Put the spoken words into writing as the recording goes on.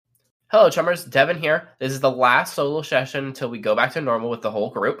Hello, Chummers. Devin here. This is the last solo session until we go back to normal with the whole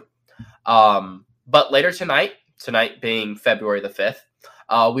group. But later tonight being February the 5th,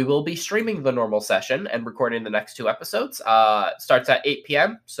 we will be streaming the normal session and recording the next 2 episodes. Starts at 8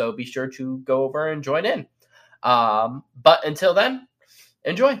 p.m., so be sure to go over and join in. But until then,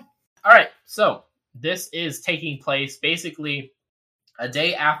 enjoy. All right, so this is taking place basically a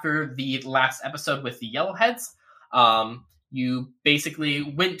day after the last episode with the Yellowheads. You basically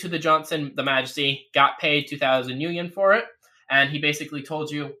went to the Johnson, the Majesty, got paid 2,000 Union for it, and he basically told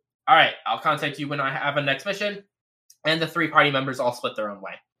you, all right, I'll contact you when I have a next mission, and the 3 party members all split their own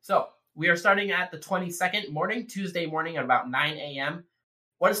way. So, we are starting at the 22nd morning, Tuesday morning at about 9 a.m.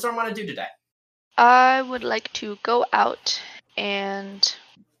 What does Storm want to do today? I would like to go out and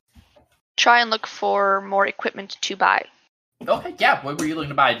try and look for more equipment to buy. Okay, yeah, what were you looking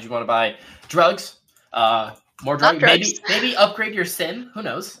to buy? Did you want to buy drugs? More drugs? Maybe upgrade your sim? Who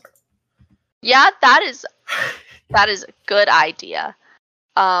knows? Yeah, that is a good idea.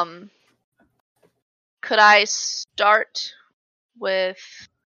 Could I start with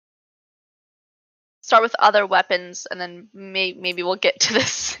other weapons, and then maybe we'll get to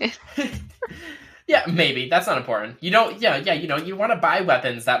this. Yeah, maybe. That's not important. You don't, you want to buy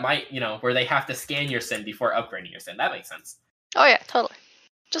weapons that might, where they have to scan your sim before upgrading your sim. That makes sense. Oh yeah, totally.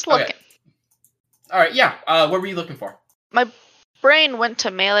 Just looking. Okay. All right, yeah. What were you looking for? My brain went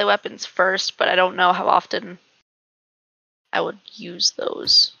to melee weapons first, but I don't know how often I would use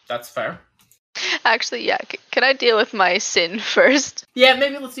those. That's fair. Actually, yeah. Can I deal with my sin first? Yeah,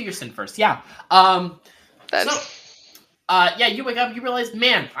 maybe let's do your sin first. Yeah. You wake up, you realize,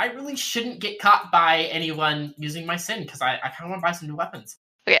 man, I really shouldn't get caught by anyone using my sin, because I kind of want to buy some new weapons.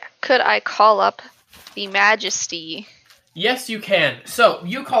 Okay, could I call up the Majesty? Yes, you can. So,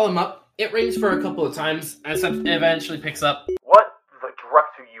 you call him up. It rings for a couple of times, and it eventually picks up. What the drugs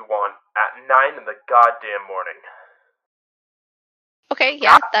do you want at 9 in the goddamn morning? Okay,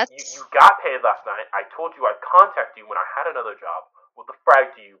 yeah, that's... You got paid last night. I told you I'd contact you when I had another job. What the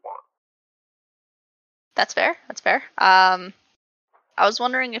frag do you want? That's fair. I was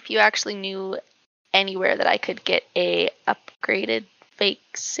wondering if you actually knew anywhere that I could get a upgraded fake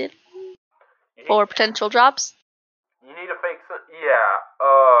sim for potential jobs. You need a fake sim? Yeah,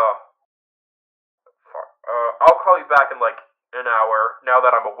 I'll call you back in like an hour. Now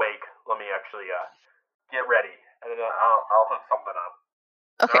that I'm awake, let me actually get ready, and then I'll hook something up.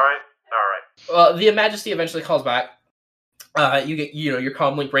 Okay. All right. Well, the Majesty eventually calls back. You get, your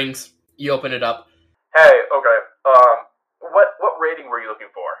comm link rings. You open it up. Hey, okay. What rating were you looking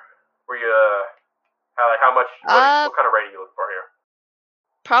for? Were you how much? What kind of rating you looking for here?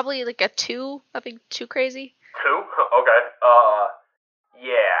 Probably like a 2. Nothing too crazy. 2? Okay.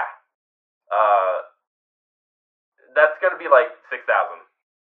 Yeah. That's gonna be like 6,000.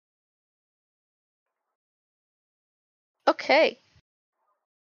 Okay.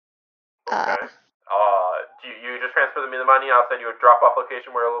 Okay. Do you just transfer me the money? I'll send you a drop-off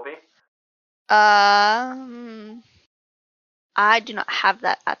location where it'll be. I do not have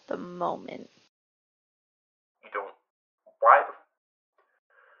that at the moment. You don't? Why the...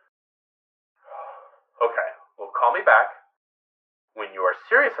 Okay, well, call me back when you are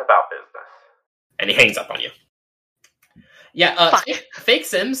serious about business. And he hangs up on you. Yeah, fake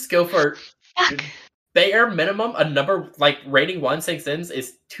sims go for... Bare minimum, a number like rating 1 6 sims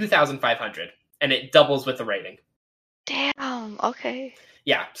is 2,500, and it doubles with the rating. Damn. Okay.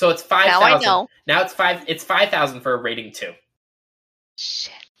 Yeah, so it's 5,000. Now I know. Now it's 5,000 for a rating 2.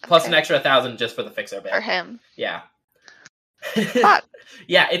 Shit. Okay. Plus an extra 1,000 just for the fixer bit. For him. Yeah. Fuck.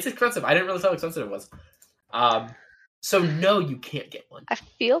 Yeah, it's expensive. I didn't realize how expensive it was. So no, you can't get one. I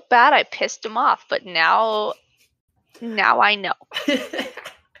feel bad. I pissed him off, but now I know.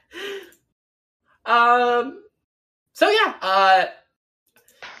 So yeah,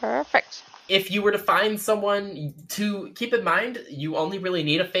 perfect. If you were to find someone to keep in mind, you only really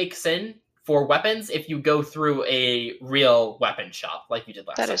need a fake sin for weapons if you go through a real weapon shop like you did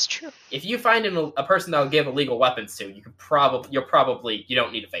last time. That is true. If you find a person that will give illegal weapons to, you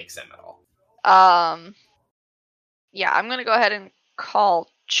don't need a fake sim at all. Yeah, I'm gonna go ahead and call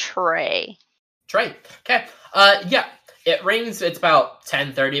Trey. Trey. Okay. Yeah. It rings. It's about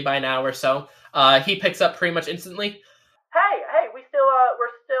 10:30 by now or so. He picks up pretty much instantly. Hey, we're still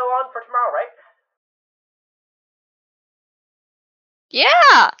on for tomorrow, right?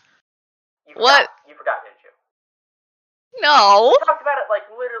 Yeah. You forgot, didn't you? No. We talked about it like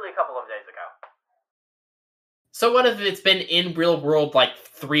literally a couple of days ago. So what if it's been in real world like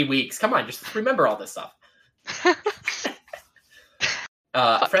 3 weeks? Come on, just remember all this stuff.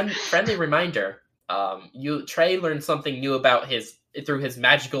 Friendly reminder. Trey learned something new about his through his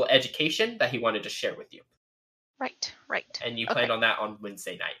magical education that he wanted to share with you. Right. And you planned on that on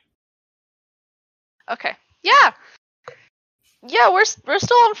Wednesday night. Okay. Yeah. Yeah, we're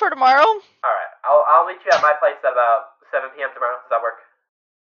still on for tomorrow. All right, I'll meet you at my place at about 7 p.m. tomorrow. Does that work?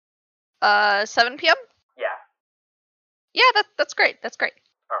 7 p.m. Yeah. Yeah, that's great. That's great.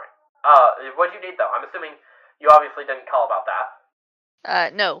 All right. What do you need though? I'm assuming you obviously didn't call about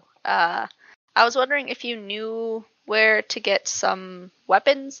that. No. I was wondering if you knew where to get some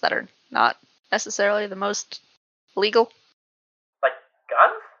weapons that are not necessarily the most legal. Like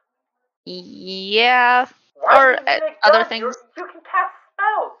guns? Yeah. Why Or do you need a gun? other things. You can cast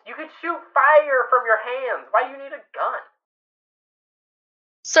spells. You can shoot fire from your hands. Why do you need a gun?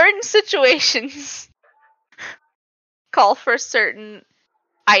 Certain situations call for certain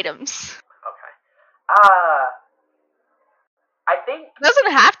items. Okay. I think... It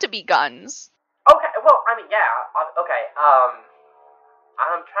doesn't have to be guns. Okay, well, I mean, yeah, okay,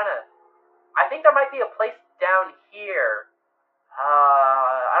 I'm trying to... I think there might be a place down here.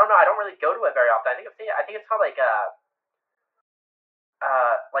 I don't know, I don't really go to it very often. I think it's called, like,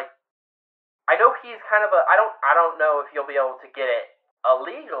 I know he's kind of a... I don't know if you'll be able to get it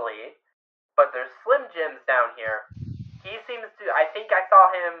illegally, but there's Slim Jims down here. He seems to... I think I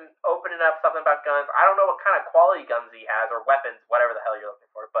saw him opening up something about guns. I don't know what kind of quality guns he has, or weapons, whatever the hell you're looking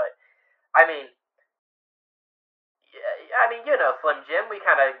for, but... I mean, you know Slim Jim. We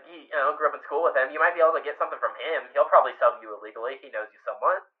kind of, grew up in school with him. You might be able to get something from him. He'll probably sell you illegally. He knows you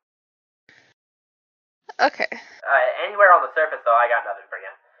somewhat. Okay. Anywhere on the surface, though, I got nothing for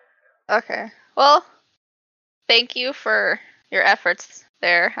you. Okay. Well, thank you for your efforts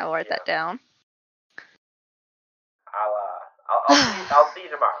there. I'll write that down. I'll see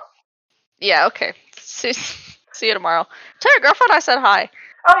you tomorrow. Yeah, okay. See you tomorrow. Tell your girlfriend I said hi.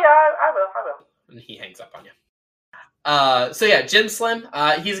 Oh, yeah, I will. And he hangs up on you. So yeah, Jim Slim,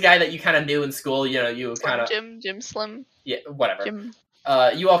 he's a guy that you kind of knew in school, you kind of... Jim Slim. Yeah, whatever. Jim.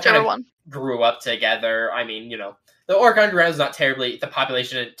 You all kind of grew up together. I mean, the Orc Underground is the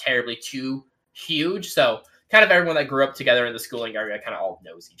population isn't terribly too huge, so kind of everyone that grew up together in the schooling area kind of all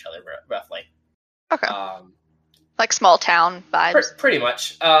knows each other, roughly. Okay. Like small town vibes. Pretty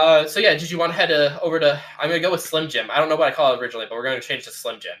much. So yeah, did you want to head over to... I'm going to go with Slim Jim. I don't know what I called it originally, but we're going to change to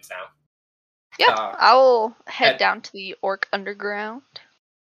Slim Jims now. Yeah, I will head down to the Orc Underground.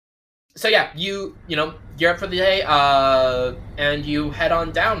 So yeah, you're up for the day, and you head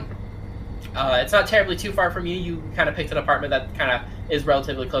on down. It's not terribly too far from you. You kind of picked an apartment that kind of is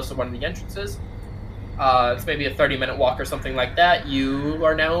relatively close to one of the entrances. It's maybe a 30-minute walk or something like that. You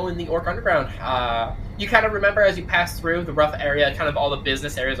are now in the Orc Underground. You kind of remember as you pass through the rough area, kind of all the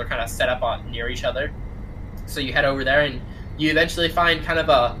business areas are kind of set up near each other. So you head over there, and you eventually find kind of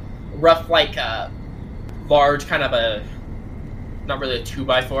a rough, large kind of a, not really a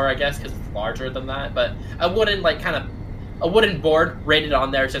 2x4, I guess, because it's larger than that, but a wooden, a wooden board rated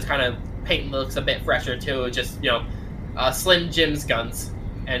on there, just kind of paint looks a bit fresher too, just, Slim Jim's guns,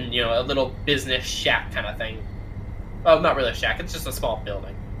 and, a little business shack kind of thing. Well, not really a shack, it's just a small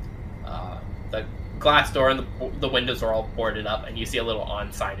building. The glass door and the windows are all boarded up, and you see a little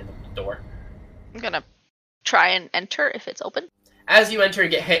on sign in the door. I'm gonna try and enter if it's open. As you enter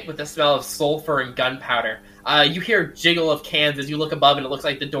and get hit with the smell of sulfur and gunpowder, you hear a jiggle of cans as you look above, and it looks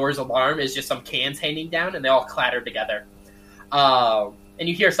like the door's alarm is just some cans hanging down, and they all clatter together. And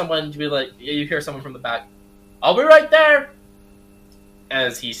you hear someone from the back, "I'll be right there!"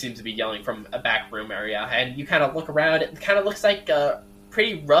 As he seems to be yelling from a back room area, and you kind of look around. It kind of looks like a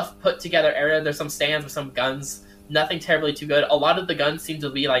pretty rough, put-together area. There's some stands with some guns. Nothing terribly too good. A lot of the guns seem to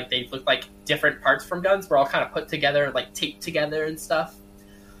be they look like different parts from guns. We're all kind of put together, taped together and stuff.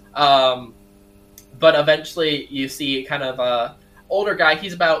 But eventually you see kind of a older guy.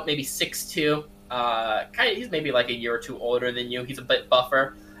 He's about maybe 6'2". He's maybe a year or two older than you. He's a bit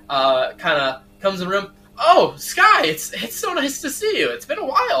buffer. Kind of comes in the room. "Oh, Sky, it's so nice to see you. It's been a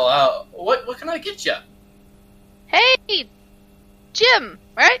while. What can I get you?" Hey, Jim,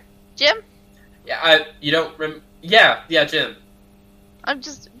 right? Jim? Yeah, you don't Yeah, Jim. I'm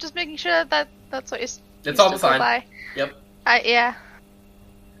just making sure that's what you. It's all the time. Yep. Yeah.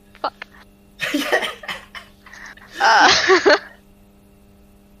 Fuck.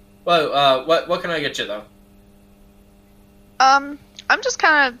 Well, what can I get you though? I'm just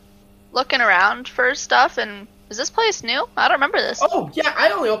kind of looking around for stuff, and is this place new? I don't remember this. Oh yeah, I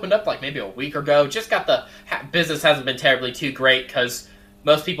only opened up maybe a week ago. Just got business hasn't been terribly too great because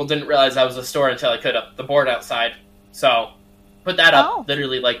most people didn't realize I was a store until I put up the board outside. So, put that up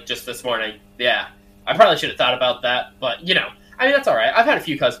literally just this morning. Yeah. I probably should have thought about that, but, that's alright. I've had a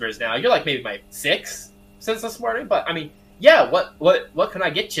few customers now. You're maybe my 6th since this morning, but, Yeah, what can I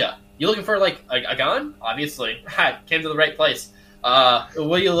get you? You looking for like a gun? Obviously, I came to the right place. What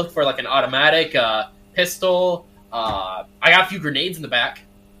do you look for? Like an automatic, pistol? I got a few grenades in the back.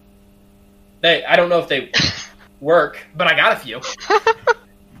 I don't know if they work, but I got a few.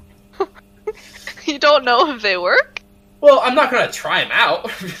 You don't know if they work? Well, I'm not gonna try them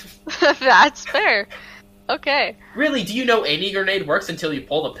out. That's fair. Okay. Really, do you know any grenade works until you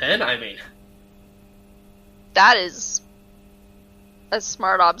pull the pin? I mean... That is a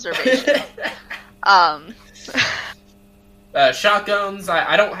smart observation. Shotguns,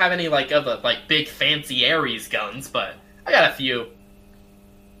 I don't have any, like, of the, like, big fancy Ares guns, but I got a few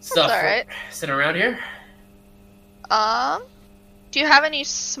stuff alright. sitting around here. Do you have any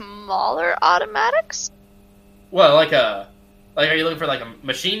smaller automatics? Well, are you looking for, like, a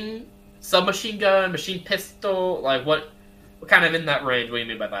submachine gun, machine pistol? Like, what kind of in that range? What do you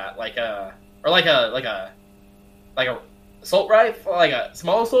mean by that? Like a assault rifle, like a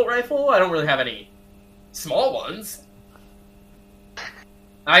small assault rifle? I don't really have any small ones.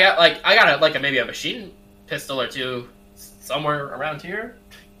 I got maybe a machine pistol or two somewhere around here.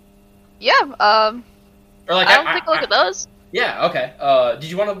 Yeah, Or like I'll take a look at those. Yeah, okay. Did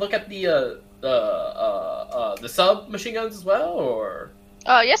you want to look at the submachine guns as well, or?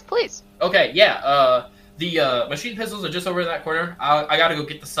 Yes, please. Okay, yeah. The machine pistols are just over in that corner. I gotta go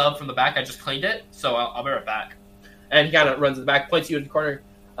get the sub from the back. I just cleaned it, so I'll be right back. And he kind of runs in the back, points you in the corner.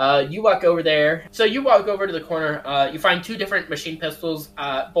 You walk over there. So you walk over to the corner. You find two different machine pistols,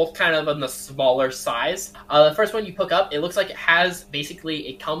 both kind of on the smaller size. The first one you pick up, it looks like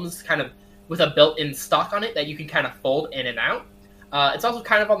it comes kind of with a built-in stock on it that you can kind of fold in and out. It's also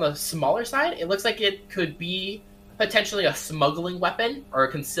kind of on the smaller side. It looks like it could be potentially a smuggling weapon, or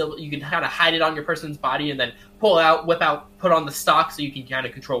you can kind of hide it on your person's body and then pull out, whip out, put on the stock so you can kind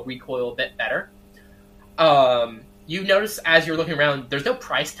of control recoil a bit better. You notice as you're looking around, there's no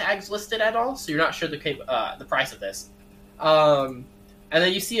price tags listed at all, so you're not sure the price of this. And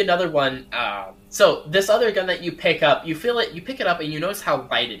then you see another one. So this other gun that you pick up, you pick it up, and you notice how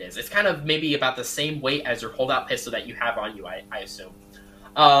light it is. It's kind of maybe about the same weight as your holdout pistol that you have on you, I assume.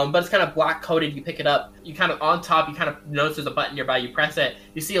 But it's kind of black coated. You pick it up. You kind of on top. You kind of notice there's a button nearby. You press it.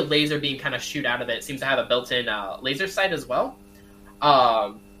 You see a laser beam kind of shoot out of it. It seems to have a built-in laser sight as well.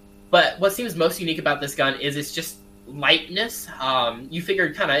 But what seems most unique about this gun is it's just lightness. You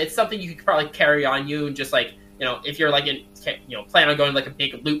figure kind of it's something you could probably carry on you, and just like if you're like plan on going like a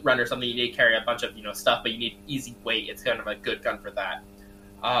big loot run or something, you need to carry a bunch of stuff, but you need easy weight. It's kind of a good gun for that.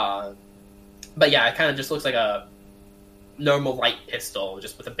 But yeah, it kind of just looks like a normal light pistol,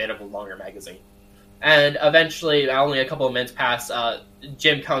 just with a bit of a longer magazine. And eventually, only a couple of minutes pass,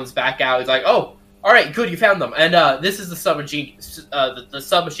 Jim comes back out. He's like, "Oh, all right, good, you found them." And this is the submachine, the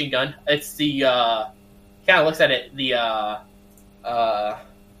submachine gun. It's the kind of looks at it, the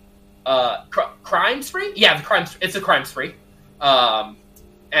crime spree. Yeah, it's a crime spree.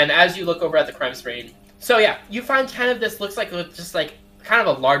 And as you look over at the crime spree, so yeah, you find kind of this looks like just like kind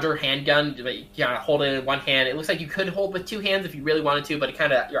of a larger handgun, but you kind of hold it in one hand. It looks like you could hold with two hands if you really wanted to, but it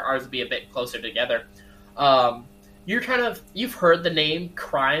kind of your arms would be a bit closer together. You've heard the name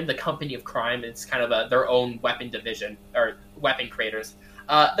Crime, the company of Crime. It's kind of their own weapon division or weapon creators.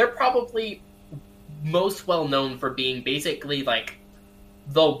 They're probably most well known for being basically like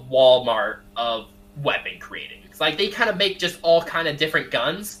the Walmart of weapon creating. It's like they kind of make just all kind of different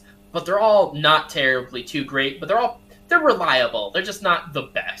guns, but they're all not terribly too great. But they're reliable. They're just not the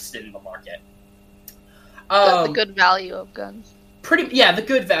best in the market. The good value of guns. The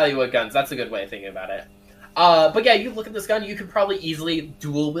good value of guns. That's a good way of thinking about it. But yeah, you look at this gun, you could probably easily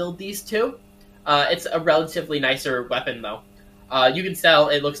dual wield these two. It's a relatively nicer weapon, though. You can tell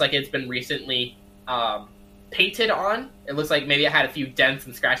it looks like it's been recently painted on. It looks like maybe it had a few dents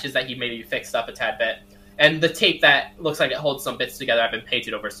and scratches that he maybe fixed up a tad bit. And the tape that looks like it holds some bits together have been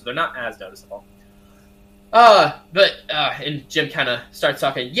painted over, so they're not as noticeable. And Jim kind of starts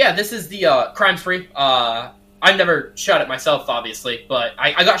talking. Yeah, this is the crime spree. I never shot it myself, obviously, but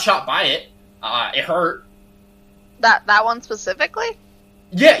I got shot by it. It hurt. That one specifically?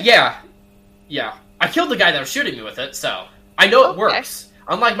 Yeah. I killed the guy that was shooting me with it, so I know it works.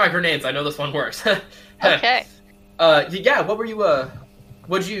 Unlike my grenades, I know this one works. Okay. Yeah. What were you?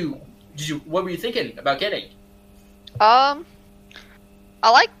 What were you thinking about getting? I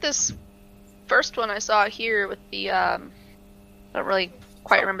like this first one I saw here with the I don't really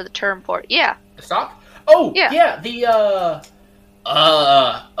quite remember the term for it. Yeah. The stock? Oh, yeah. The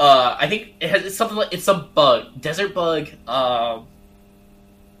I think it's something like it's some bug, desert bug.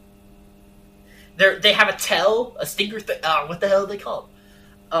 They have a tail, a stinger. What the hell are they called?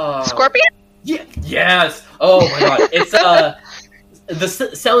 Scorpion? Yeah, yes. Oh my god, it's the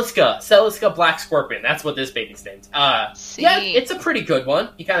Celiska Black Scorpion. That's what this baby's named. Yeah, it's a pretty good one.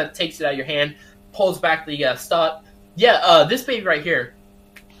 He kind of takes it out of your hand, pulls back the stock. Yeah, this baby right here.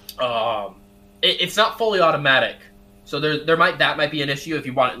 It's not fully automatic, so that might be an issue if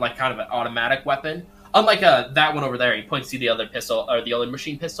you want like kind of an automatic weapon. Unlike that one over there, he points to the other pistol or the other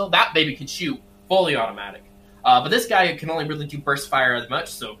machine pistol. That baby can shoot fully automatic. But this guy can only really do burst fire as much,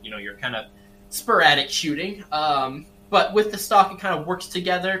 so you're kind of sporadic shooting. But with the stock, it kind of works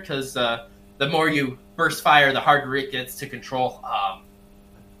together because the more you burst fire, the harder it gets to control.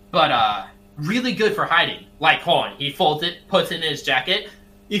 But really good for hiding. Like, hold on, he folds it, puts it in his jacket.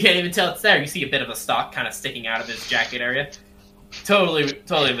 You can't even tell it's there. You see a bit of a stock kind of sticking out of his jacket area. Totally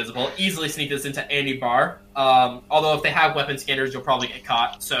invisible. Easily sneak this into any bar. Although if they have weapon scanners, you'll probably get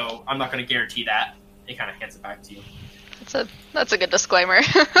caught. So I'm not going to guarantee that. He kind of hands it back to you. That's a good disclaimer.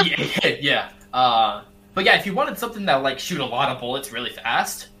 Yeah. But yeah, if you wanted something that like shoot a lot of bullets really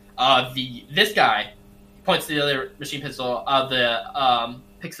fast, this guy points to the other machine pistol.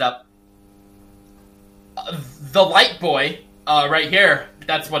 Picks up the Light Boy right here.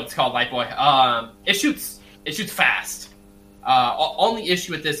 That's what it's called, Light Boy. It shoots fast. Only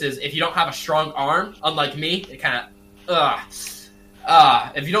issue with this is if you don't have a strong arm, unlike me, it kind of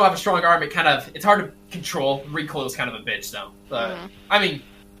if you don't have a strong arm, it's hard to control. Recoil is kind of a bitch, though. But I mean,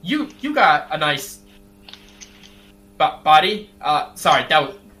 you got a nice body. Sorry, that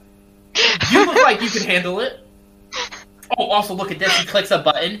was. You look like you can handle it. Oh, also look at this. He clicks a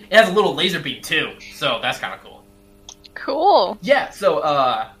button. It has a little laser beam too, so that's kind of cool. Cool. Yeah. So,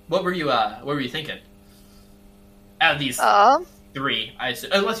 what were you thinking? Out of these three,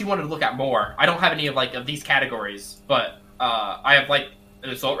 unless you wanted to look at more. I don't have any of these categories, but I have like an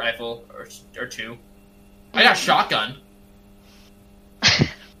assault rifle or two. I got a shotgun.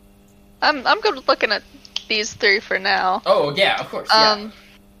 I'm good with looking at these three for now. Oh yeah, of course. Yeah.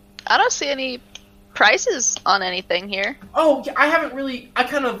 I don't see any prices on anything here. Oh, yeah, I haven't really. I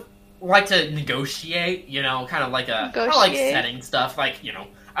kind of like to negotiate. Kind of like I like setting stuff. Like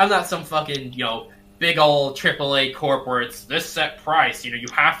I'm not some fucking big old AAA corp where it's this set price. You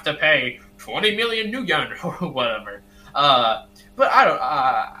have to pay 20 million new yen or whatever. But I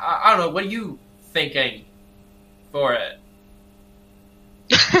don't know. What are you thinking for it?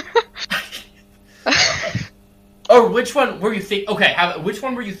 Or which one were you which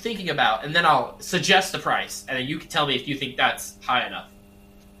one were you thinking about? And then I'll suggest the price, and then you can tell me if you think that's high enough.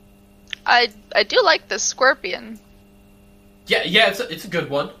 I do like the Scorpion. Yeah, it's a good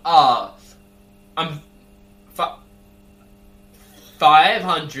one. I'm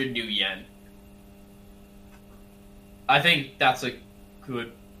 500 new yen. I think that's a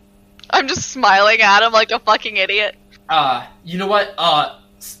good. I'm just smiling at him like a fucking idiot. You know what?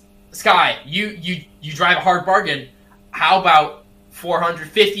 Sky, you drive a hard bargain. How about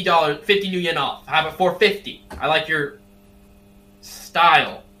 $450, 50 new yen off? How about 450? I like your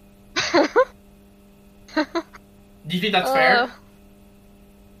style. Do you think that's fair?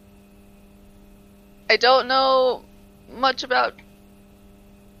 I don't know much about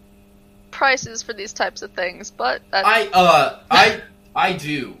prices for these types of things, but that's... I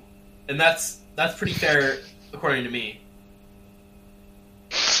do, and that's pretty fair according to me.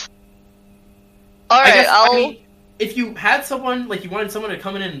 All right, if you had someone you wanted someone to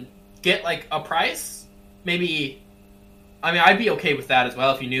come in and get a price, maybe. I mean, I'd be okay with that as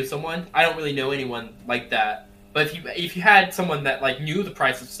well if you knew someone. I don't really know anyone like that, but if you had someone that knew the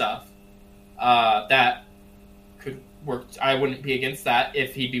price of stuff, that could work. I wouldn't be against that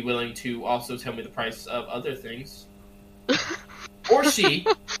if he'd be willing to also tell me the price of other things, or she.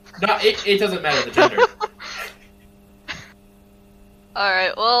 No, it doesn't matter the gender. All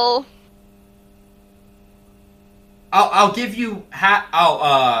right, well. I'll give you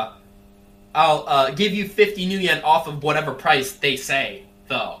I'll give you 50 new yen off of whatever price they say,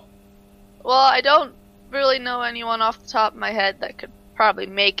 though. Well, I don't really know anyone off the top of my head that could probably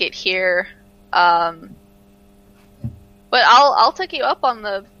make it here. But I'll take you up on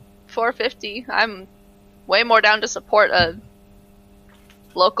the 450. I'm way more down to support a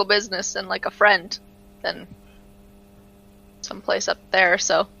local business and a friend than someplace up there.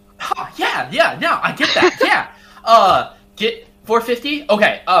 So. Oh, yeah, no, I get that. Yeah. Get 450?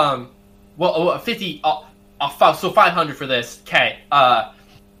 Okay, well, 50, so 500 for this. Okay,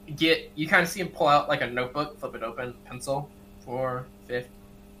 you kind of see him pull out a notebook, flip it open, pencil, 450.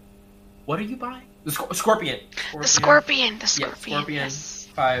 What are you buying? The Scorpion. The Scorpion. Yeah, Scorpion, yes.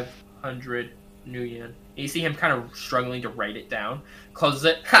 500 new yen. And you see him kind of struggling to write it down. Closes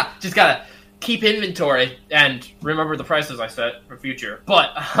it. Just gotta keep inventory and remember the prices I set for future.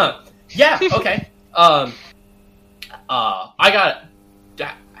 But, Yeah. Okay. I got.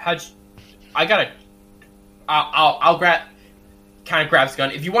 I'll grab. Kind of grabs the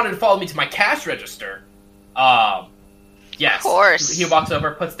gun. If you wanted to follow me to my cash register, yes. Of course. He walks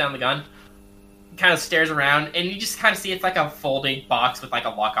over, puts down the gun, kind of stares around, and you just kind of see it's like a folding box with like a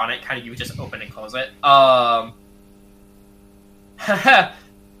lock on it. Kind of you just open and close it.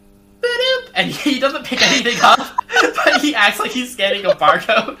 And he doesn't pick anything up, but he acts like he's scanning a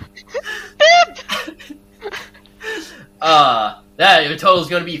barcode. That your total is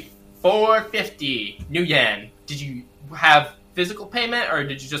going to be 450 new yen. Did you have physical payment, or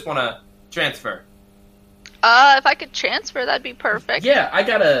did you just want to transfer? If I could transfer, that'd be perfect. Yeah,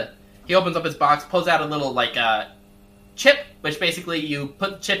 he opens up his box, pulls out a little, like, chip, which basically you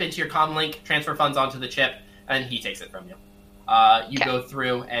put the chip into your Comlink, transfer funds onto the chip, and he takes it from you. You go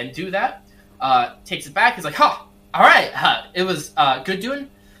through and do that. Takes it back, he's like, alright, it was, good doing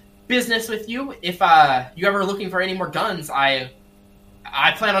business with you. If, you ever looking for any more guns, I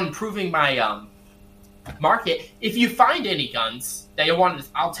plan on improving my, market. If you find any guns that you want,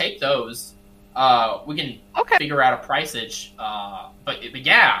 I'll take those. We can figure out a priceage. But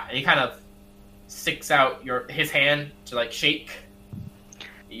yeah, and he kind of sticks out his hand to like shake.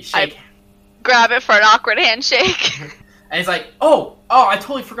 You shake. I grab it for an awkward handshake. And he's like, "Oh, I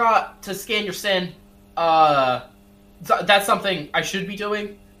totally forgot to scan your SIN. That's something I should be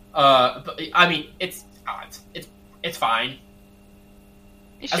doing. But I mean, it's fine.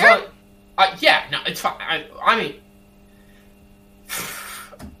 You sure? Yeah, no, it's fine. I mean,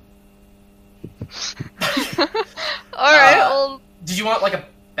 all right. Well, did you want like a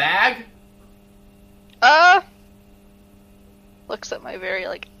bag? Looks at my very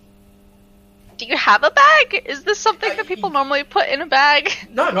like. Do you have a bag? Is this something that people normally put in a bag?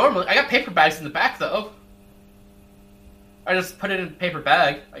 Not normally. I got paper bags in the back though. I just put it in a paper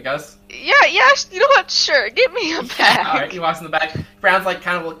bag, I guess. Yeah, you know what? Sure, give me a bag. Yeah, alright, he walks in the bag. Brown's like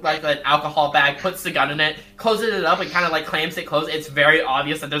kind of look like an alcohol bag, puts the gun in it, closes it up and kind of like clamps it closed. It's very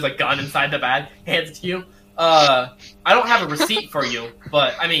obvious that there's a gun inside the bag. Hands it to you. I don't have a receipt for you,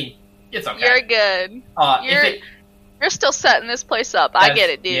 but I mean, it's okay. You're good. You're still setting this place up. I get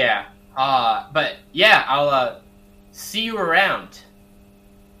it, dude. Yeah. But yeah, I'll see you around.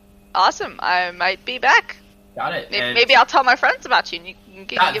 Awesome. I might be back. Got it. Maybe I'll tell my friends about you and you can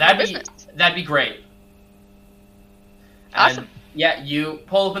give me business. That'd be great. Awesome. And, yeah, you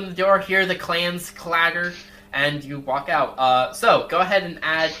pull open the door, hear the clans clatter, and you walk out. So, go ahead and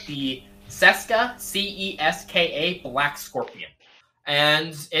add the Ceska, Ceska, Black Scorpion.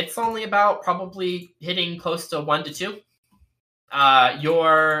 And it's only about probably hitting close to 1 to 2.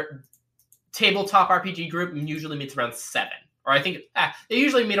 Your tabletop RPG group usually meets around 7. Or I think they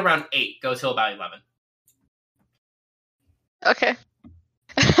usually meet around 8, go till about 11. Okay.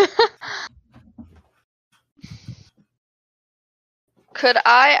 Could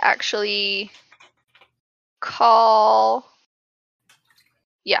I actually call...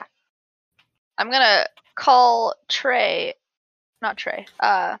 Yeah. I'm gonna call Trey... Not Trey.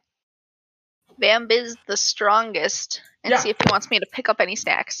 Vambiz the Strongest and see if he wants me to pick up any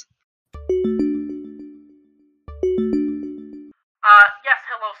snacks. Yes,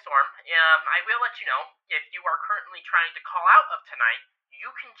 hello, Storm. I will let you know, if you are currently trying to call out of tonight, you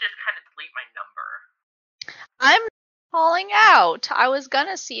can just kind of delete my number. I'm calling out. I was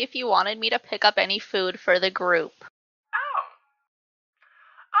gonna see if you wanted me to pick up any food for the group.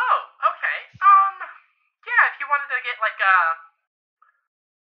 Oh, okay. Yeah, if you wanted to get, like,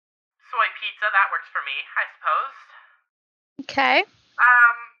 soy pizza, that works for me, I suppose. Okay.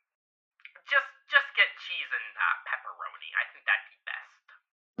 Just get cheese and, pepperoni. I think that'd be best.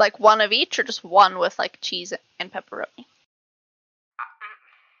 Like one of each, or just one with, like, cheese and pepperoni?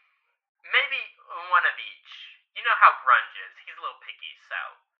 Maybe one of each. You know how Grunge is. He's a little picky, so...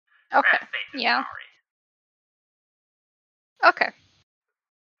 Okay, yeah. Sorry. Okay.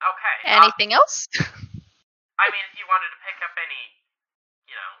 Okay. Anything else? I mean, if you wanted to pick up any,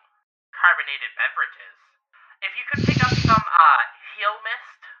 carbonated beverages. If you could pick up some, Heal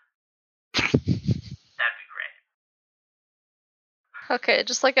Mist, that'd be great. Okay,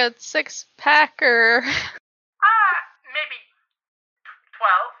 just like a 6-pack or... Maybe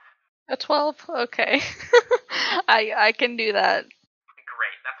 12. A 12? Okay. I can do that.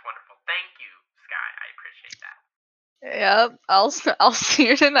 Great, that's wonderful. Thank you, Sky. I appreciate that. Yep, I'll see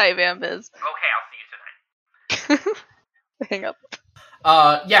you tonight, Vambiz. Okay, I'll see you tonight. Hang up.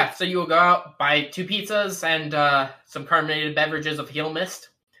 Yeah, so you will go out, buy 2 pizzas and some carbonated beverages of Heal Mist.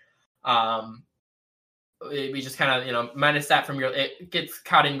 We just kind of, minus that from it gets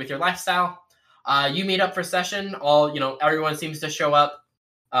caught in with your lifestyle. You meet up for session. Everyone seems to show up.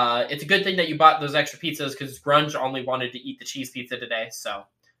 It's a good thing that you bought those extra pizzas because Grunge only wanted to eat the cheese pizza today, so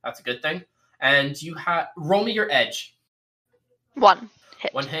that's a good thing. And you roll me your edge. 1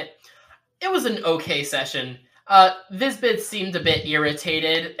 hit. 1 hit. It was an okay session. Visbid seemed a bit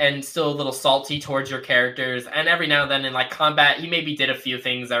irritated and still a little salty towards your characters, and every now and then in like combat, he maybe did a few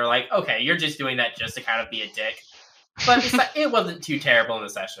things that were like, okay, you're just doing that just to kind of be a dick. But it wasn't too terrible in the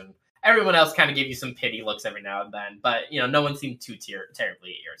session. Everyone else kind of gave you some pity looks every now and then, but no one seemed too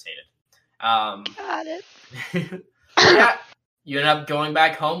terribly irritated. Got it. Yeah, you end up going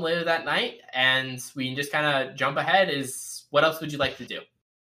back home later that night, and we can just kind of jump ahead. What else would you like to do?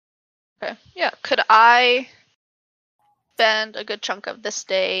 Okay. Yeah. Could I spend a good chunk of this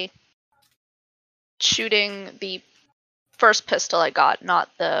day shooting the first pistol I got, not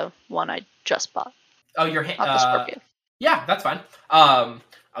the one I just bought? Oh, not the Scorpion. Yeah, that's fine.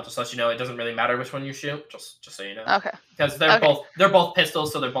 I'll just let you know it doesn't really matter which one you shoot, just so you know. Okay. Because they're both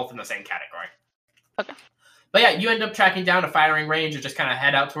pistols, so they're both in the same category. Okay. But yeah, you end up tracking down a firing range, or just kind of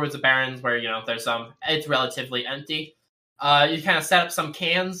head out towards the Barrens, where there's it's relatively empty. You kind of set up some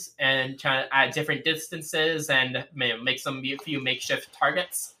cans and try at different distances, and make a few makeshift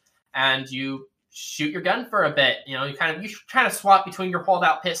targets, and you shoot your gun for a bit. You kind of swap between your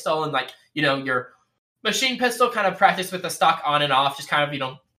holdout pistol and your machine pistol. Kind of practice with the stock on and off, just kind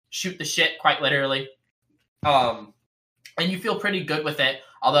of shoot the shit quite literally. And you feel pretty good with it.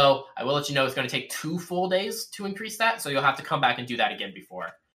 Although I will let you know it's going to take 2 full days to increase that, so you'll have to come back and do that again before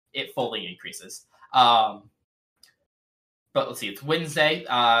it fully increases. But let's see, it's Wednesday.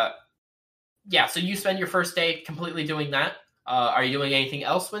 Yeah, so you spend your first day completely doing that. Are you doing anything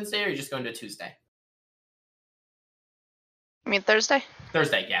else Wednesday, or are you just going to Tuesday? I mean Thursday?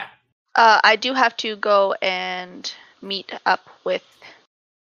 Thursday, yeah. I do have to go and meet up with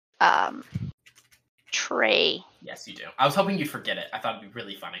Trey. Yes, you do. I was hoping you'd forget it. I thought it'd be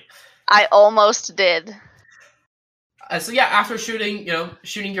really funny. I almost did. So yeah, after shooting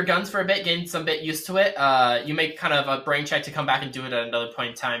your guns for a bit, getting some bit used to it, you make kind of a brain check to come back and do it at another point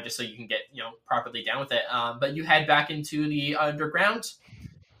in time, just so you can get properly down with it. But you head back into the underground,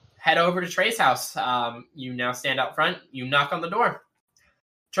 head over to Trey's house. You now stand out front. You knock on the door.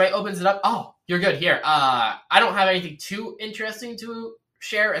 Trey opens it up. Oh, you're good. Here. I don't have anything too interesting to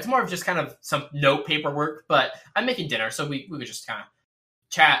share. It's more of just kind of some note paperwork, but I'm making dinner, so we could just kind of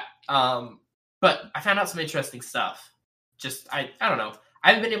chat. But I found out some interesting stuff. I don't know. I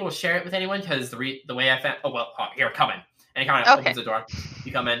haven't been able to share it with anyone because the way I found... here, come in. And he kind of opens the door.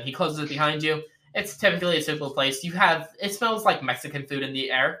 You come in. He closes it behind you. It's typically a simple place. It smells like Mexican food in the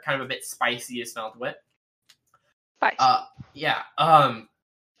air. Kind of a bit spicy as smell to it. Spice. Yeah.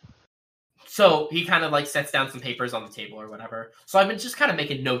 So he kind of sets down some papers on the table or whatever. So I've been just kind of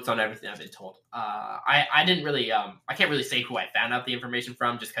making notes on everything I've been told. I didn't really... I can't really say who I found out the information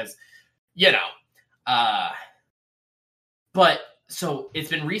from just because, But, so, it's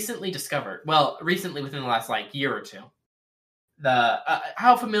been recently discovered, recently within the last, year or two.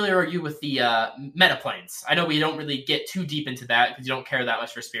 How familiar are you with the metaplanes? I know we don't really get too deep into that, because you don't care that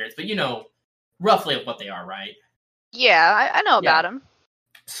much for spirits, but you know roughly what they are, right? Yeah, I know about them.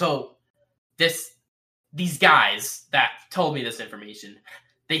 So, these guys that told me this information,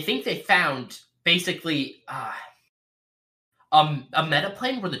 they think they found, basically, a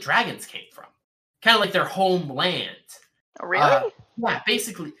metaplane where the dragons came from. Kind of like their homeland. Really? Yeah,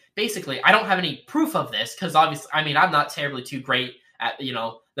 basically, I don't have any proof of this because obviously, I'm not terribly too great at the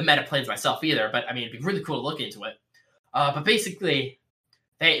metaplanes myself either. But it'd be really cool to look into it. But basically,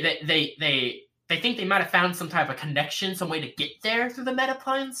 they think they might have found some type of connection, some way to get there through the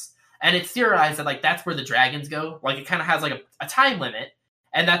metaplanes, and it's theorized that that's where the dragons go. It kind of has a time limit,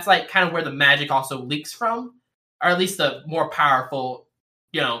 and that's kind of where the magic also leaks from, or at least the more powerful,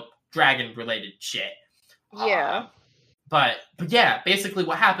 dragon related shit. Yeah. But yeah, basically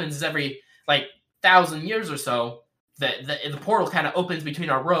what happens is every 1,000 years or so, the portal kind of opens between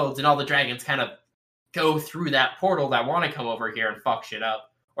our roads, and all the dragons kind of go through that portal that want to come over here and fuck shit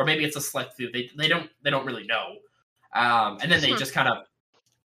up. Or maybe it's a select few. They don't really know. And then they just kind of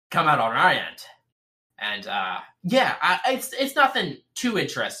come out on our end. And it's nothing too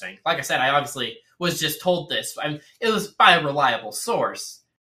interesting. Like I said, I obviously was just told this. It was by a reliable source.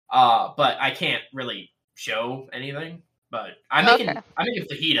 But I can't really show anything. But I'm making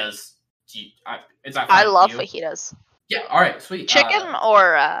fajitas. Is that fine I love with you? fajitas. Yeah, all right, sweet. Chicken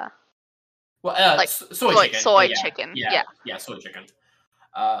or soy chicken. Soy chicken. Yeah, soy chicken.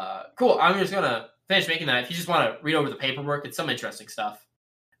 Cool. I'm just gonna finish making that. If you just want to read over the paperwork, it's some interesting stuff.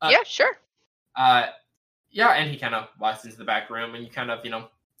 Yeah, sure. Yeah, and he kind of walks into the back room, and you kind of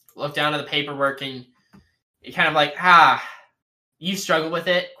look down at the paperwork, and you kind of you struggle with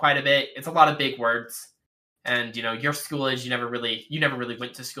it quite a bit. It's a lot of big words. And, you know, your schoolage, you never really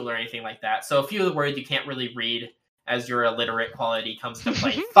went to school or anything like that. So a few of the words you can't really read as your illiterate quality comes into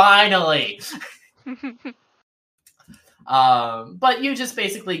play. Finally! But you just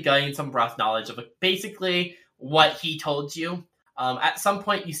basically gain some rough knowledge of basically what he told you. At some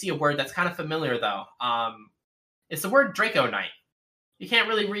point, you see a word that's kind of familiar, though. It's the word Draconite. You can't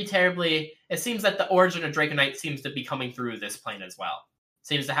really read terribly. It seems that the origin of Draconite seems to be coming through this plane as well.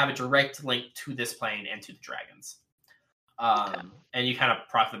 Seems to have a direct link to this plane and to the dragons. And you kind of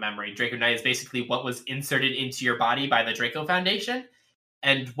profit the memory. Draconite is basically what was inserted into your body by the Draco Foundation,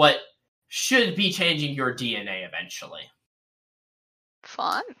 and what should be changing your DNA eventually.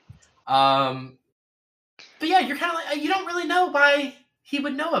 Fun. But yeah, you're kind of like, you don't really know why he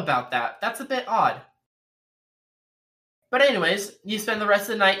would know about that. That's a bit odd. But anyways, you spend the rest of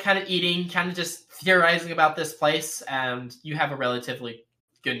the night kind of eating, kind of just theorizing about this place, and you have a relatively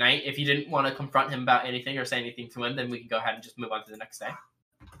good night. If you didn't want to confront him about anything or say anything to him, then we can go ahead and just move on to the next day.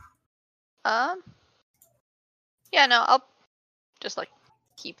 Yeah, no, I'll just, like,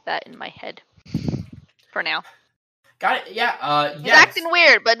 keep that in my head for now. Got it, yeah, He's acting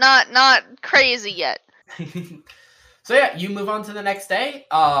weird, but not crazy yet. So yeah, you move on to the next day.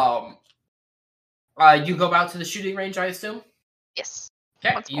 You go out to the shooting range, I assume? Yes.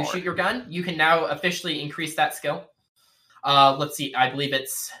 Okay, you shoot your gun. You can now officially increase that skill. Let's see, I believe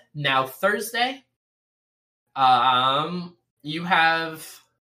it's now Thursday. You have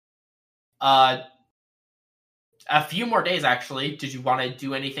a few more days, actually. Did you want to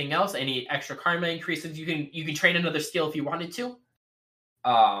do anything else? Any extra karma increases? You can train another skill if you wanted to.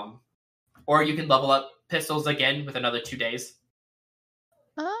 Or you can level up pistols again with another 2 days.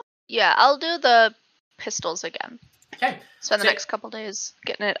 Yeah, I'll do the pistols again. Okay. Spend the next couple days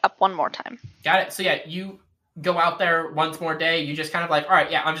getting it up one more time. Got it. So yeah, you go out there once more day. You just kind of like, all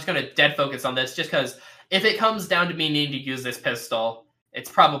right, yeah, I'm just going to dead focus on this, just because if it comes down to me needing to use this pistol, it's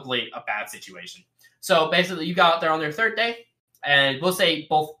probably a bad situation. So basically, you go out there on your third day, and we'll say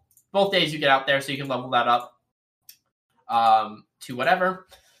both days you get out there, so you can level that up to whatever.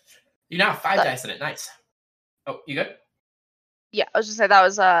 You now have 5 dice in it. Nice. Oh, you good? Yeah, I was just saying that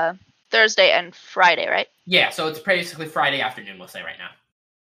was Thursday and Friday, right? Yeah, so it's basically Friday afternoon, we'll say right now.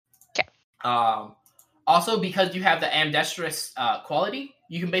 Okay. Also, because you have the ambidextrous quality,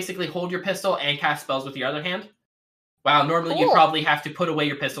 you can basically hold your pistol and cast spells with your other hand. Wow, normally you probably have to put away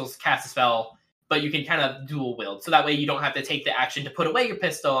your pistols, cast a spell, but you can kind of dual wield. So that way you don't have to take the action to put away your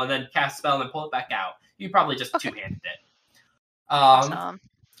pistol and then cast a spell and then pull it back out. You probably just two-handed it. Awesome.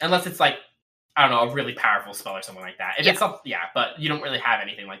 Unless it's like, I don't know, a really powerful spell or something like that. If it's something, yeah, but you don't really have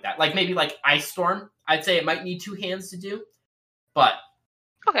anything like that. Like maybe like Ice Storm, I'd say it might need 2 hands to do, but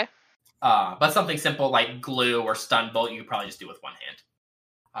okay. But something simple like glue or stun bolt, you could probably just do with 1 hand.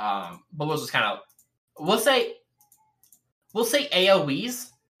 But we'll just kind of we'll say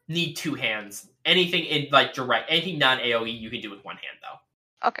AOEs need 2 hands. Anything in like direct, anything non AOE, you can do with 1 hand though.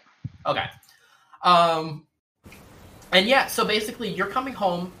 Okay. And yeah, so basically you're coming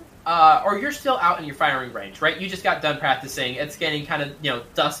home. Or you're still out in your firing range, right? You just got done practicing. It's getting kind of,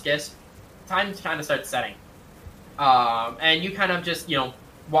 duskish. Time to kind of start setting. And you kind of just,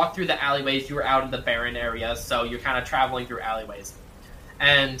 walk through the alleyways. You were out in the barren area, so you're kind of traveling through alleyways.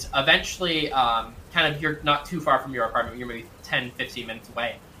 And eventually, you're not too far from your apartment. You're maybe 10, 15 minutes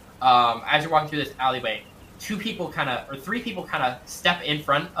away. As you're walking through this alleyway, 3 people kind of step in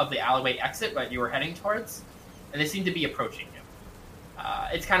front of the alleyway exit that you were heading towards, and they seem to be approaching you.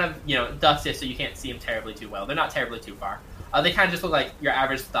 It's kind of, dusty, so you can't see them terribly too well. They're not terribly too far. They kind of just look like your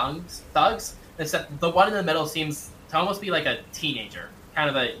average thugs, except the one in the middle seems to almost be like a teenager, kind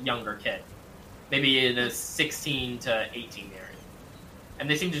of a younger kid. Maybe in the 16 to 18 area. And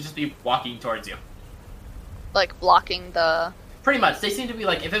they seem to just be walking towards you. Like blocking the... Pretty much. They seem to be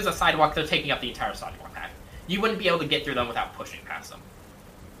like, if there's a sidewalk, they're taking up the entire sidewalk path. You wouldn't be able to get through them without pushing past them.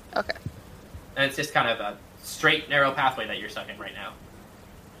 Okay. And it's just kind of a straight, narrow pathway that you're stuck in right now.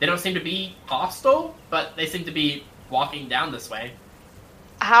 They don't seem to be hostile, but they seem to be walking down this way.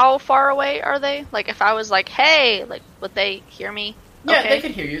 How far away are they? Like, if I was like, hey, like, would they hear me? Yeah, they could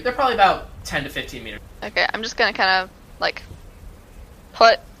hear you. They're probably about 10 to 15 meters. Okay, I'm just gonna kind of, like,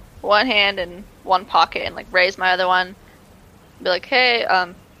 put one hand in one pocket and, like, raise my other one. Be like, hey,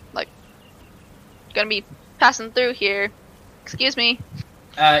 like, gonna be passing through here. Excuse me.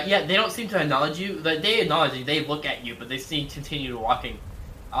 Yeah, they don't seem to acknowledge you. They acknowledge you. They look at you, but they seem to continue walking.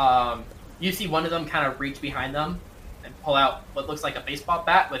 You see one of them kind of reach behind them and pull out what looks like a baseball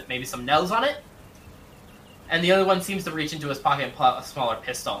bat with maybe some nails on it. And the other one seems to reach into his pocket and pull out a smaller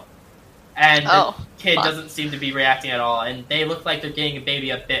pistol. And the kid fun. doesn't seem to be reacting at all, and they look like they're getting maybe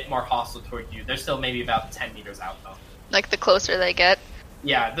a bit more hostile toward you. They're still maybe about 10 meters out, though. Like, the closer they get?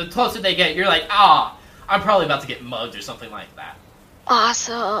 Yeah, the closer they get, you're like, I'm probably about to get mugged or something like that.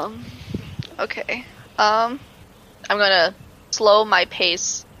 Awesome. Okay. I'm gonna slow my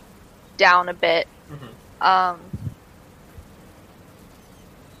pace down a bit.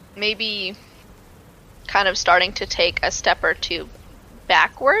 Maybe kind of starting to take a step or two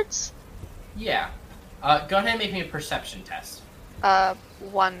backwards. Yeah. Go ahead and make me a perception test.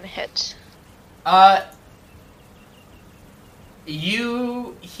 1 hit.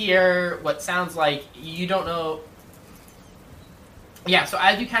 You hear what sounds like, you don't know. Yeah, so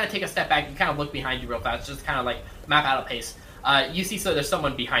as you kind of take a step back, you kind of look behind you real fast, just kind of like map out a pace. You see there's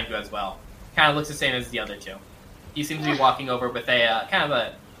someone behind you as well. Kind of looks the same as the other two. He seems to be walking over with a kind of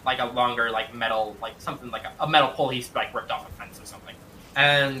a longer metal, something like a metal pole he's ripped off a fence or something.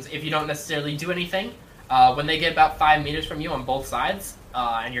 And if you don't necessarily do anything, when they get about 5 meters from you on both sides,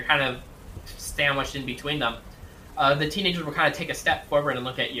 and you're kind of sandwiched in between them, the teenagers will kind of take a step forward and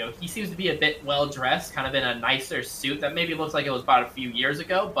look at you. He seems to be a bit well dressed, kind of in a nicer suit that maybe looks like it was bought a few years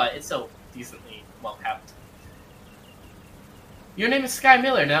ago, but it's still decently well kept. Your name is Sky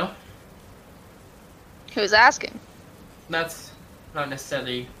Miller, no? Who's asking? That's not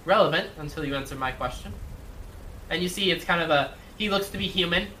necessarily relevant until you answer my question. And you see it's kind of he looks to be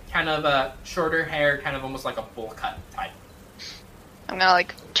human, kind of a shorter hair, kind of almost like a bowl cut type. I'm gonna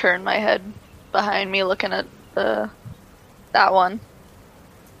turn my head behind me looking at that one.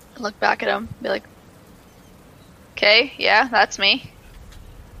 Look back at him, be like, okay, yeah, that's me.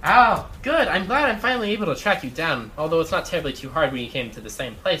 Oh, good. I'm glad I'm finally able to track you down, although it's not terribly too hard when you came to the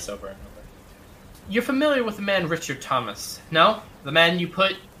same place over and over. You're familiar with the man Richard Thomas, no? The man you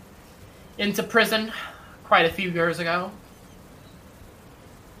put into prison quite a few years ago?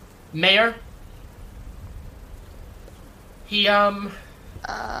 Mayor? He was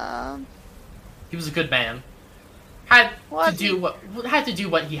a good man. Had to do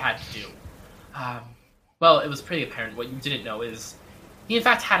what he had to do. Well, it was pretty apparent. What you didn't know is he in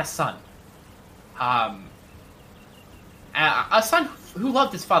fact had a son. A son who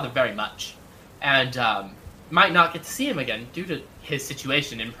loved his father very much, and might not get to see him again due to his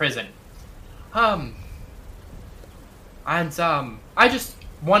situation in prison. I just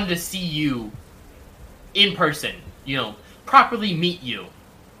wanted to see you in person, properly meet you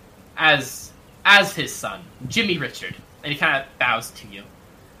as his son, Jimmy Richard. And he kind of bows to you.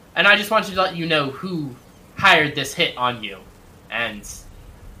 And I just wanted to let you know who hired this hit on you. And,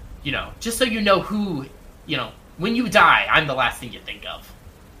 just so you know who, when you die, I'm the last thing you think of.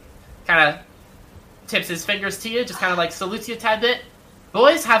 Kind of tips his fingers to you, just kind of salutes you a tad bit.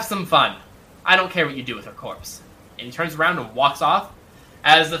 Boys, have some fun. I don't care what you do with her corpse. And he turns around and walks off,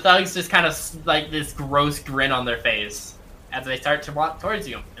 as the thugs just kind of this gross grin on their face as they start to walk towards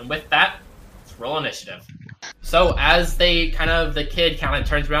you. And with that, let's roll initiative. So as the kid kind of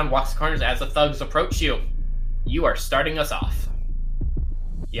turns around, walks the corners, as the thugs approach you, you are starting us off.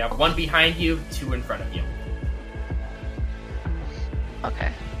 You have 1 behind you, 2 in front of you.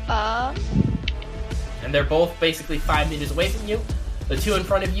 Okay. And they're both basically 5 meters away from you. The 2 in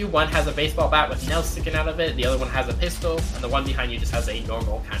front of you, one has a baseball bat with nails sticking out of it, the other one has a pistol, and the one behind you just has a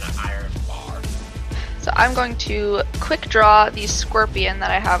normal kind of iron bar. So I'm going to quick draw the scorpion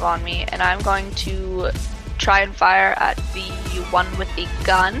that I have on me, and I'm going to try and fire at the one with the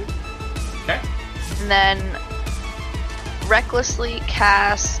gun. Okay. And then recklessly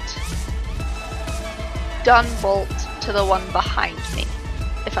cast Stun Bolt to the one behind me.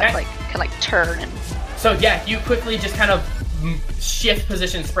 If I can turn and... So yeah, you quickly just kind of shift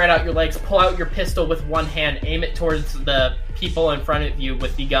position, spread out your legs, pull out your pistol with one hand, aim it towards the people in front of you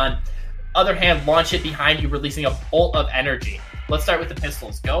with the gun. Other hand, launch it behind you, releasing a bolt of energy. Let's start with the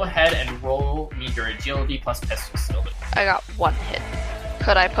pistols. Go ahead and roll me your agility plus pistol skill. I got 1 hit.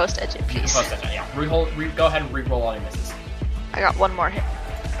 Could I post edge it, please? Post edge it, yeah. Go ahead and re-roll all your misses. I got 1 more hit.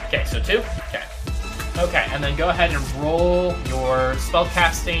 Okay, so 2? Okay. Okay, and then go ahead and roll your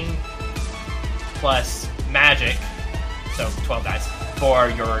spellcasting plus magic, so 12 dice, for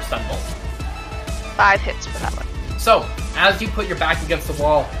your stun bolt. 5 hits for that one. So, as you put your back against the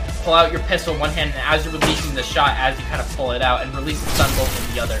wall, pull out your pistol in one hand, and as you're releasing the shot, as you kind of pull it out, and release the stun bolt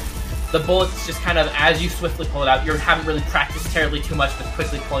in the other, the bullets just kind of, as you swiftly pull it out, you haven't really practiced terribly too much with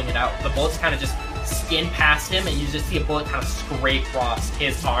quickly pulling it out. The bullets kind of just skin past him, and you just see a bullet kind of scrape across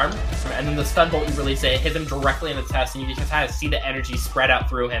his arm, and then the stun bolt you release it hits him directly in the chest, and you just kind of see the energy spread out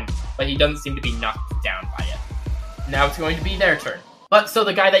through him, but he doesn't seem to be knocked down by it. Now it's going to be their turn. But so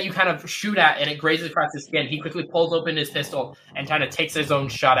the guy that you kind of shoot at and it grazes across his skin, he quickly pulls open his pistol and kind of takes his own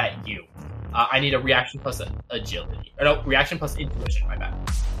shot at you. I need a reaction plus agility. Or no, reaction plus intuition, my bad.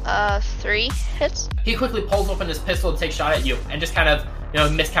 3 hits. He quickly pulls open his pistol to take a shot at you and just kind of,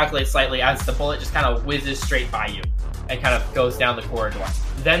 miscalculates slightly as the bullet just kind of whizzes straight by you and kind of goes down the corridor.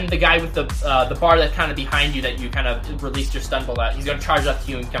 Then the guy with the bar that's kind of behind you that you kind of released your stun bolt at, he's going to charge up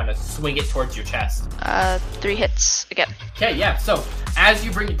to you and kind of swing it towards your chest. 3 hits again. Okay, yeah. So as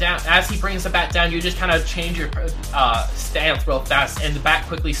you bring it down, as he brings the bat down, you just kind of change your stance real fast, and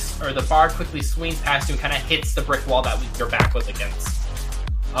the bar quickly swings past you and kind of hits the brick wall that your back was against.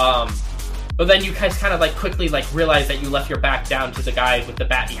 But then you guys kind of quickly realize that you left your back down to the guy with the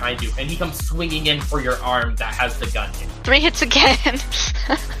bat behind you, and he comes swinging in for your arm that has the gun in. 3 hits again.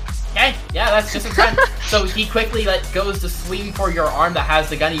 Okay, yeah, that's just in time. So he quickly goes to swing for your arm that has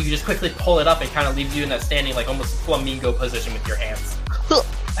the gun, and you just quickly pull it up and kind of leaves you in that standing almost flamingo position with your hands.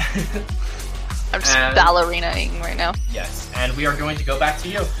 I'm just ballerinaing right now. Yes, and we are going to go back to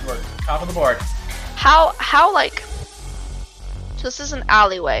you. We're top of the board. How so this is an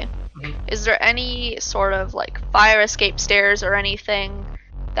alleyway. Mm-hmm. Is there any sort of fire escape stairs or anything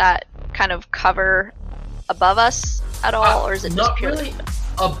that kind of cover above us at all, or is it just purely really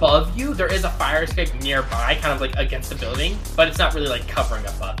above you? There is a fire escape nearby, kind of against the building, but it's not really covering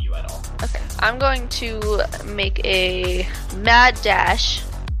above you at all. Okay, I'm going to make a mad dash,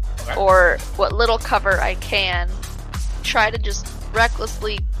 or what little cover I can, try to just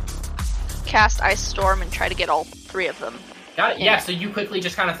recklessly cast Ice Storm and try to get all 3 of them. Got it. Yeah, so you quickly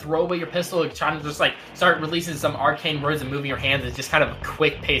just kind of throw away your pistol, trying to just start releasing some arcane words and moving your hands in just kind of a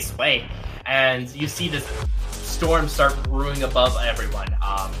quick-paced way. And you see this storm start brewing above everyone.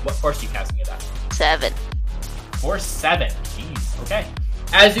 What force are you casting it at? 7. Force 7. Jeez. Okay.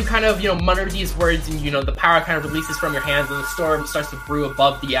 As you kind of, mutter these words and, the power kind of releases from your hands and the storm starts to brew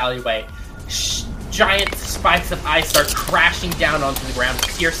above the alleyway, giant spikes of ice start crashing down onto the ground,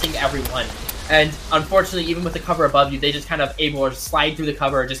 piercing everyone. And unfortunately, even with the cover above you, they just kind of able to slide through the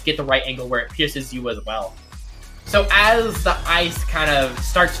cover or just get the right angle where it pierces you as well. So as the ice kind of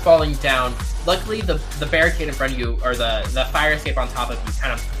starts falling down, luckily the barricade in front of you, or the fire escape on top of you,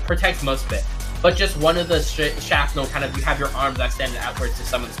 kind of protects most of it. But just one of the shrapnel, kind of, you have your arms extended outwards to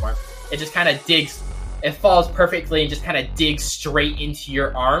some of the storm. It just kind of digs, it falls perfectly and just kind of digs straight into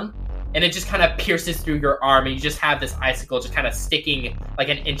your arm. And it just kind of pierces through your arm, and you just have this icicle just kind of sticking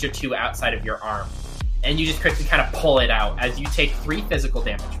an inch or 2 outside of your arm. And you just quickly kind of pull it out as you take 3 physical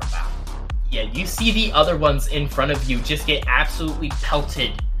damage from that. Yeah, you see the other ones in front of you just get absolutely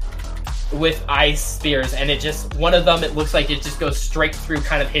pelted with ice spears, and it just, one of them, it looks like it just goes straight through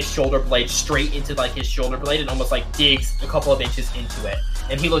kind of his shoulder blade, straight into his shoulder blade, and almost digs a couple of inches into it.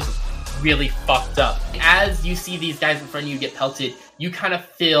 And he looks really fucked up. As you see these guys in front of you get pelted, you kind of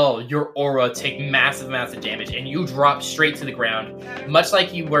feel your aura take massive damage, and you drop straight to the ground. Much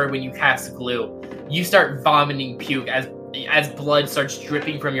like you were when you cast glue, you start vomiting puke as blood starts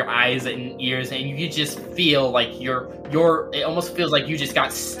dripping from your eyes and ears, and you just feel it almost feels like you just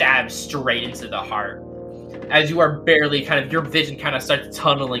got stabbed straight into the heart. As you are barely your vision kind of starts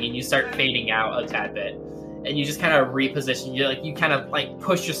tunneling, and you start fading out a tad bit. And you just kind of reposition. You kind of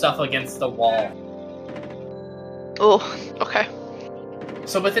push yourself against the wall. Oh, okay.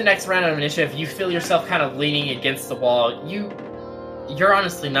 So with the next round of initiative, you feel yourself kind of leaning against the wall. You're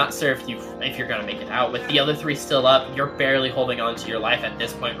honestly not sure if you're gonna make it out. With the other 3 still up, you're barely holding on to your life at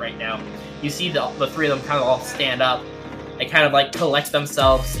this point right now. You see the 3 of them kind of all stand up and kind of collect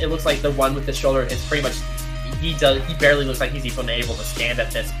themselves. It looks like the one with the shoulder is pretty much, he barely looks like he's even able to stand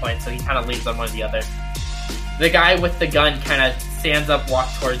at this point, so he kind of leans on one or the other. The guy with the gun kind of stands up,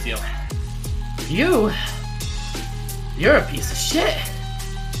 walks towards you. You're a piece of shit.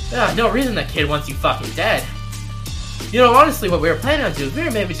 No reason that kid wants you fucking dead. Honestly, what we were planning on doing is we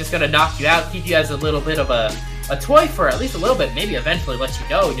were maybe just gonna knock you out, keep you as a little bit of a toy for at least a little bit, maybe eventually let you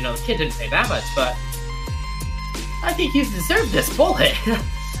go. The kid didn't say that much, but I think you deserve this bullet.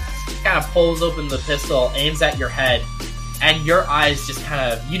 Kind of pulls open the pistol, aims at your head, and your eyes just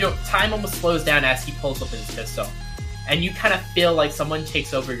kind of, time almost slows down as he pulls open his pistol. And you kind of feel like someone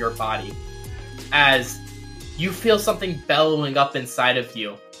takes over your body as you feel something bellowing up inside of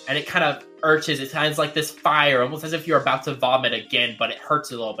you. And it kind of urges, it sounds like this fire, almost as if you're about to vomit again, but it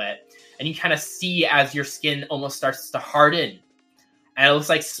hurts a little bit. And you kind of see as your skin almost starts to harden. And it looks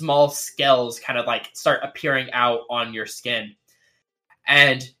like small scales kind of start appearing out on your skin.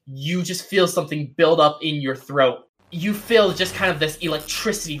 And you just feel something build up in your throat. You feel just kind of this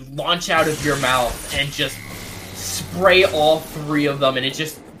electricity launch out of your mouth and just spray all 3 of them, and it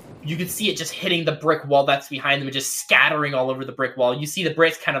just you can see it just hitting the brick wall that's behind them and just scattering all over the brick wall. You see the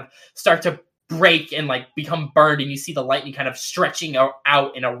bricks kind of start to break and like become burned, and you see the lightning kind of stretching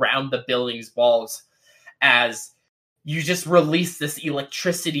out and around the building's walls as you just release this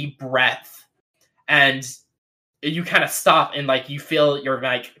electricity breath, and you kind of stop and like you feel your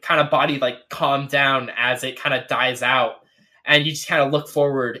like kind of body like calm down as it kind of dies out, and you just kind of look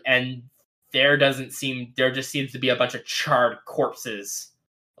forward, and there just seems to be a bunch of charred corpses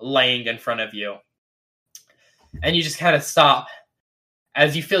laying in front of you. And you just kind of stop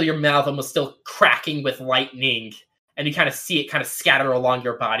as you feel your mouth almost still cracking with lightning, and you kind of see it kind of scatter along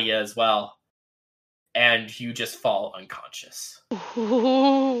your body as well. And you just fall unconscious.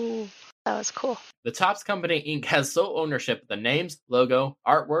 Ooh, that was cool. The Topps Company Inc. has sole ownership of the names, logo,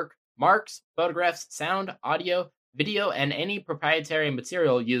 artwork, marks, photographs, sound, audio, video, and any proprietary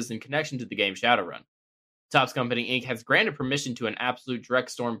material used in connection to the game Shadowrun. Topps Company Inc. has granted permission to an Absolute Direct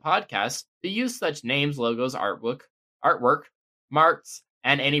Storm podcast to use such names, logos, artwork, marks,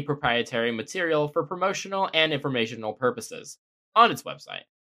 and any proprietary material for promotional and informational purposes on its website.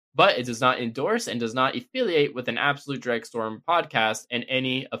 But it does not endorse and does not affiliate with an Absolute Direct Storm podcast in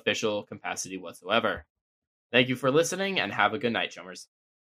any official capacity whatsoever. Thank you for listening, and have a good night, Chummers.